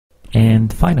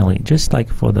And finally, just like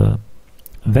for the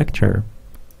vector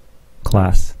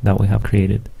class that we have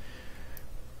created,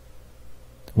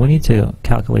 we need to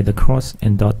calculate the cross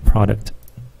and dot product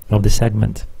of the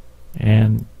segment,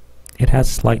 and it has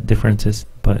slight differences,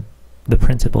 but the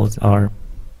principles are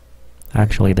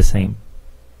actually the same.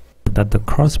 That the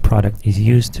cross product is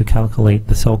used to calculate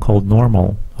the so-called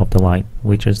normal of the line,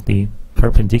 which is the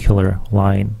perpendicular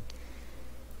line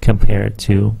compared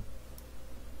to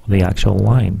the actual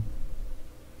line.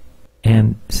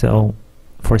 And so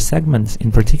for segments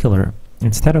in particular,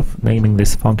 instead of naming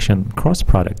this function cross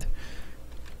product,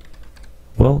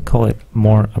 we'll call it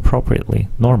more appropriately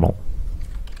normal.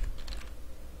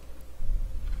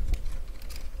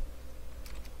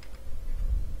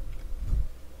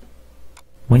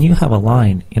 When you have a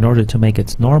line, in order to make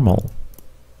it normal,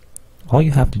 all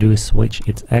you have to do is switch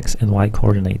its x and y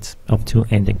coordinates of two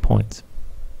ending points.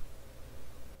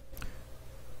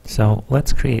 So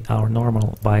let's create our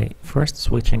normal by first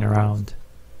switching around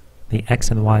the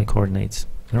x and y coordinates.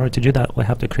 In order to do that, we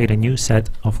have to create a new set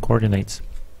of coordinates.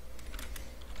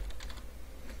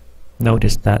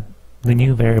 Notice that the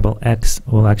new variable x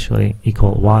will actually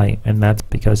equal y, and that's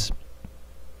because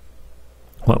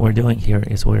what we're doing here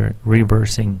is we're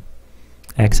reversing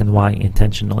x and y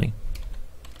intentionally.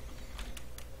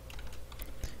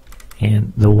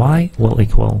 And the y will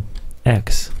equal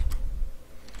x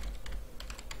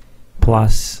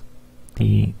plus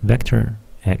the vector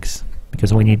x,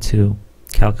 because we need to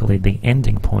calculate the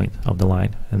ending point of the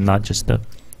line and not just the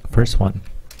first one.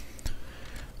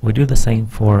 We do the same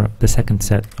for the second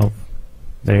set of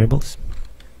variables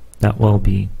that will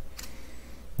be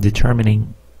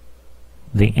determining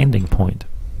the ending point.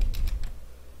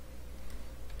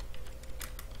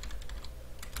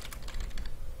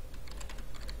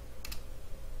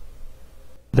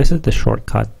 This is the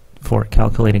shortcut for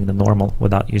calculating the normal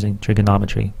without using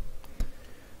trigonometry,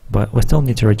 but we still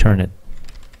need to return it.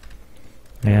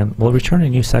 And we'll return a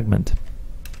new segment,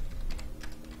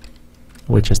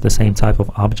 which is the same type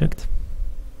of object,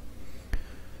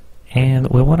 and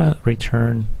we want to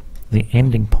return the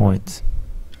ending point.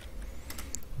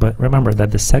 But remember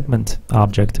that the segment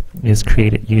object is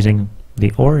created using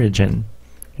the origin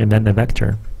and then the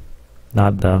vector,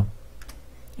 not the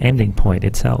ending point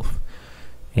itself.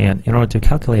 And in order to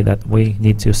calculate that, we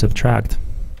need to subtract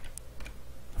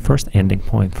first ending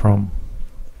point from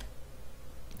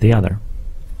the other.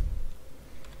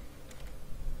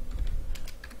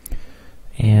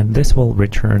 And this will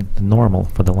return the normal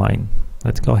for the line.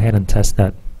 Let's go ahead and test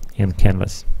that in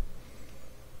Canvas.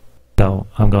 So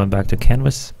I'm going back to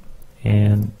Canvas,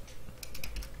 and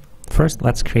first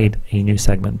let's create a new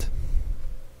segment.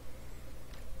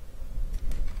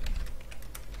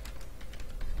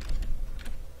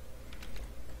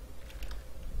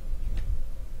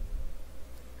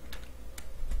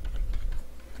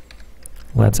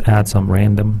 Let's add some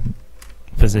random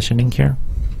positioning here.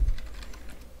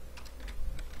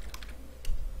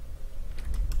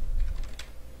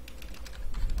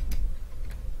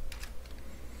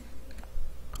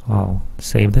 I'll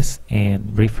save this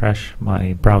and refresh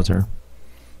my browser.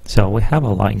 So we have a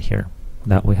line here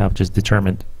that we have just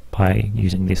determined by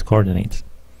using these coordinates.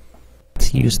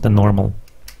 Let's use the normal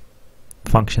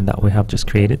function that we have just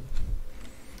created.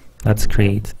 Let's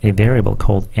create a variable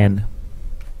called n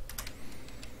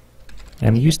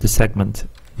and use the segment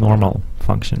normal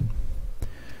function.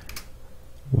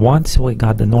 Once we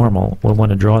got the normal, we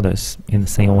want to draw this in the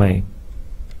same way,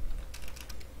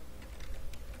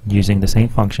 using the same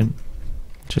function,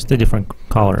 just a different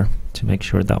color to make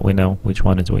sure that we know which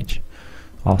one is which.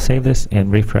 I'll save this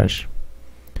and refresh.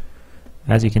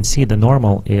 As you can see, the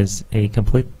normal is a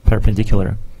complete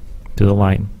perpendicular to the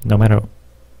line, no matter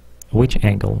which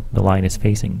angle the line is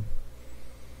facing.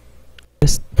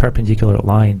 This perpendicular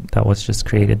line that was just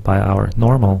created by our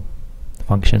normal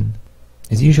function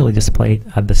is usually displayed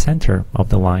at the center of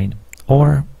the line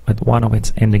or at one of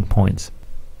its ending points.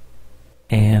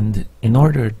 And in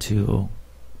order to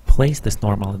place this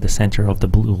normal at the center of the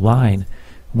blue line,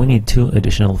 we need two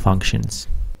additional functions.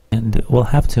 And we'll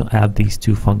have to add these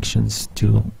two functions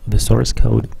to the source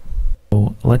code.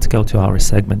 So let's go to our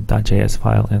segment.js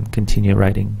file and continue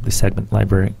writing the segment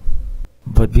library.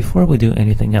 But before we do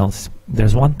anything else,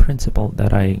 there's one principle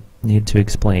that I need to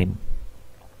explain.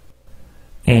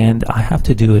 And I have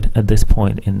to do it at this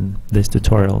point in this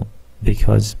tutorial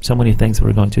because so many things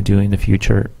we're going to do in the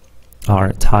future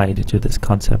are tied to this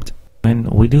concept. When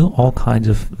we do all kinds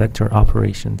of vector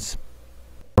operations,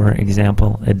 for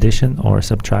example, addition or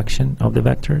subtraction of the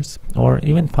vectors, or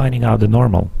even finding out the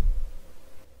normal,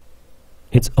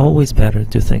 it's always better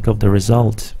to think of the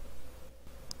result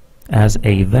as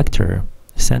a vector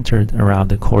centered around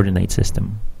the coordinate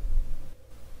system.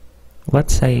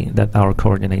 Let's say that our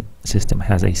coordinate system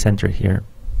has a center here.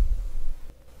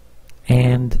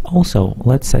 And also,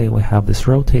 let's say we have this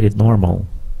rotated normal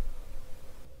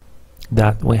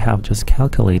that we have just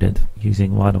calculated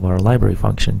using one of our library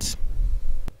functions.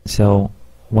 So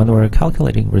when we're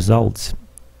calculating results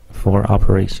for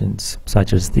operations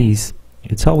such as these,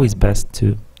 it's always best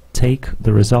to take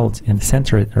the results and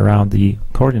center it around the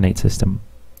coordinate system.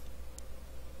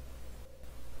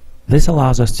 This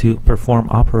allows us to perform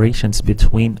operations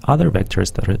between other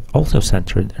vectors that are also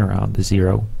centered around the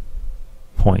 0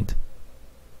 point.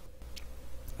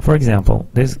 For example,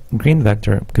 this green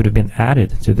vector could have been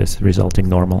added to this resulting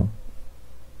normal.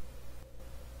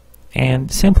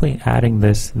 And simply adding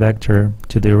this vector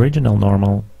to the original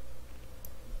normal,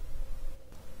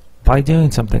 by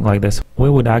doing something like this, we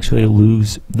would actually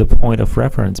lose the point of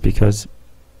reference, because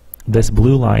this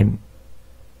blue line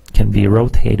can be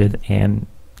rotated and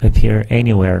appear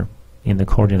anywhere in the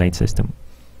coordinate system.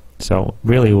 So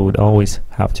really we would always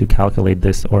have to calculate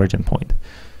this origin point.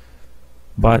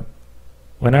 But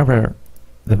whenever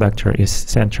the vector is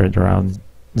centered around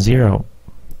 0,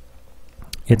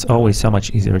 it's always so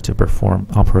much easier to perform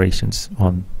operations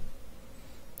on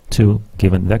two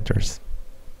given vectors.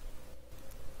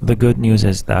 The good news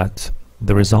is that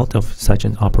the result of such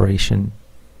an operation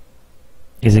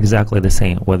is exactly the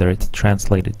same, whether it's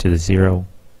translated to the 0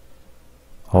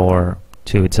 or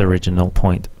to its original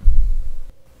point.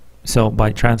 So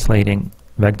by translating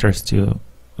vectors to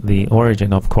the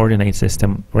origin of coordinate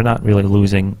system, we're not really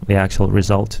losing the actual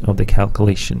result of the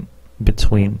calculation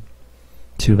between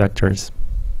two vectors.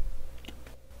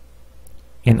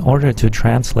 In order to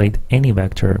translate any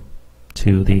vector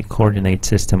to the coordinate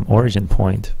system origin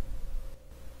point,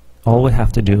 all we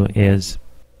have to do is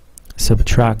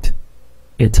subtract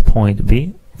its point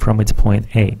B from its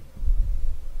point A.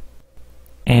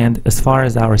 And as far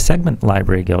as our segment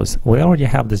library goes, we already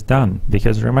have this done,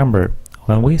 because remember,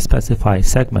 when we specify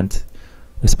segment,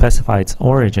 we specify its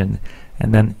origin,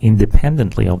 and then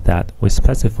independently of that, we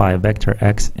specify vector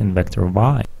x and vector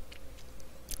y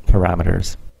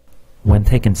parameters. When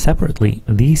taken separately,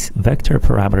 these vector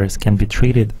parameters can be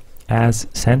treated as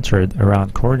centered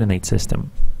around coordinate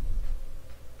system.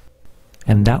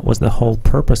 And that was the whole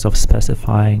purpose of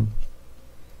specifying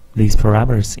these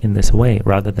parameters in this way,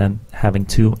 rather than having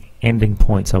two ending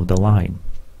points of the line,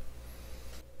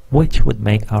 which would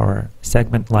make our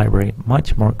segment library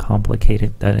much more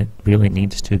complicated than it really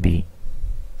needs to be.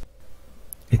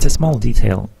 It's a small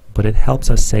detail, but it helps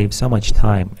us save so much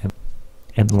time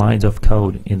and lines of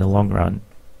code in the long run.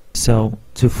 So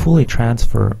to fully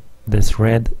transfer this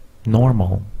red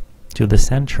normal to the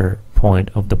center point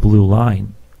of the blue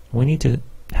line, we need to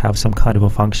have some kind of a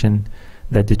function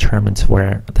that determines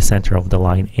where the center of the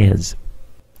line is.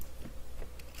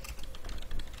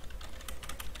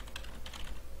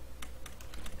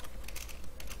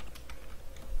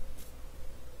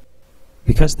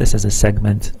 Because this is a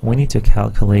segment, we need to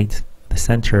calculate the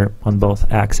center on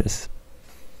both axes.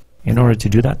 In order to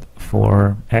do that,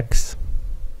 for x,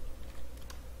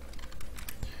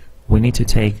 we need to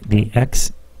take the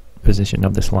x position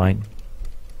of this line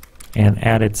and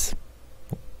add its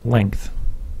length.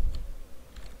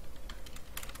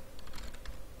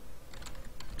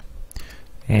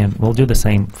 And we'll do the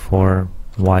same for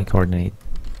y coordinate.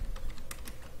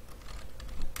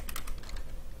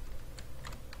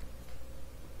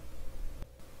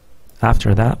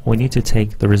 After that, we need to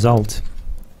take the result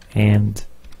and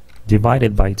divide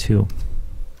it by 2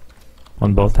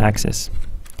 on both axes.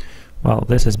 Well,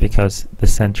 this is because the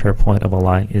center point of a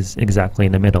line is exactly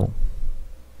in the middle.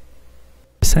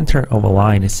 The center of a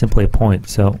line is simply a point,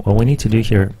 so what we need to do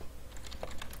here,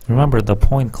 remember the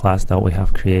point class that we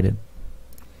have created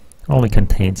only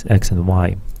contains x and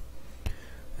y.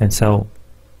 And so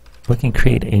we can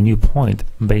create a new point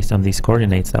based on these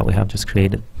coordinates that we have just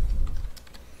created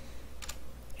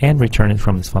and return it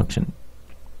from this function.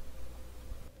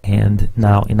 And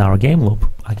now in our game loop,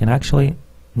 I can actually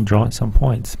draw some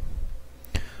points.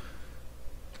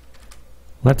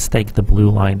 Let's take the blue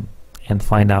line and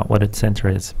find out what its center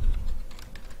is.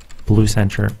 Blue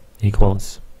center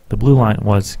equals, the blue line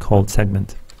was called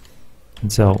segment,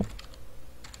 and so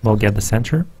we'll get the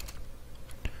center,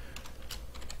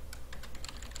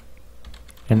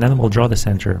 and then we'll draw the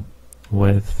center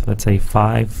with, let's say,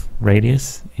 5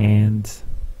 radius, and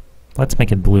let's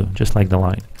make it blue, just like the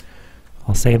line.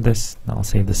 I'll save this, I'll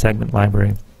save the segment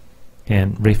library,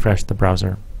 and refresh the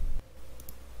browser.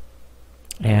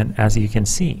 And as you can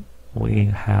see, we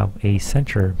have a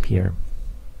center here.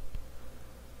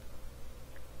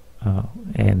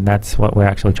 and that's what we're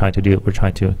actually trying to do. We're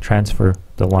trying to transfer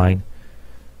the line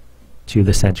to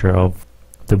the center of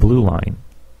the blue line.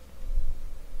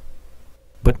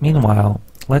 But meanwhile,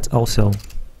 let's also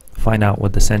find out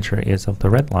what the center is of the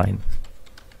red line.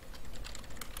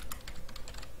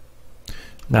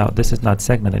 Now this is not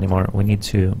segment anymore. We need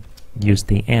to use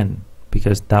the N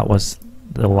because that was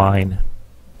the line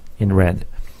in red.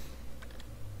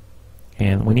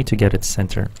 And we need to get its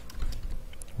center,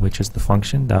 which is the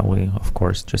function that we of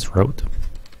course just wrote.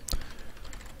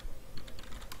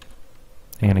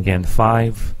 And again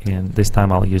 5, and this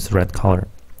time I'll use the red color.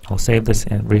 I'll save this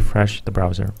and refresh the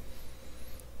browser.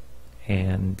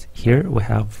 And here we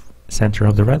have center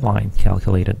of the red line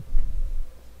calculated.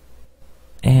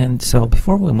 And so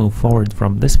before we move forward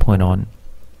from this point on,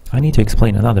 I need to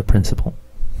explain another principle.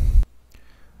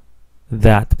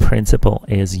 That principle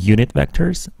is unit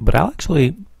vectors, but I'll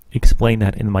actually explain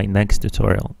that in my next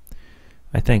tutorial.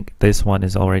 I think this one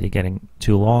is already getting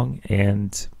too long,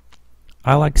 and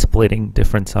I like splitting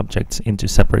different subjects into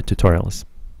separate tutorials.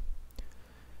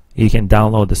 You can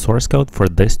download the source code for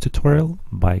this tutorial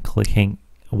by clicking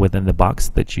within the box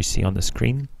that you see on the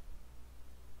screen.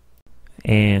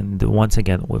 And once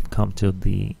again, we've come to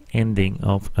the ending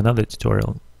of another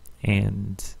tutorial,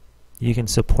 and you can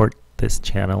support this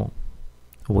channel,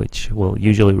 which will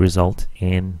usually result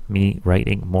in me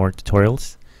writing more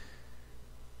tutorials.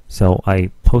 So I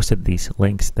posted these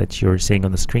links that you're seeing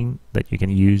on the screen that you can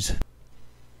use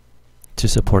to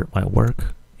support my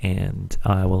work, and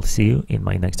I will see you in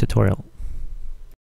my next tutorial.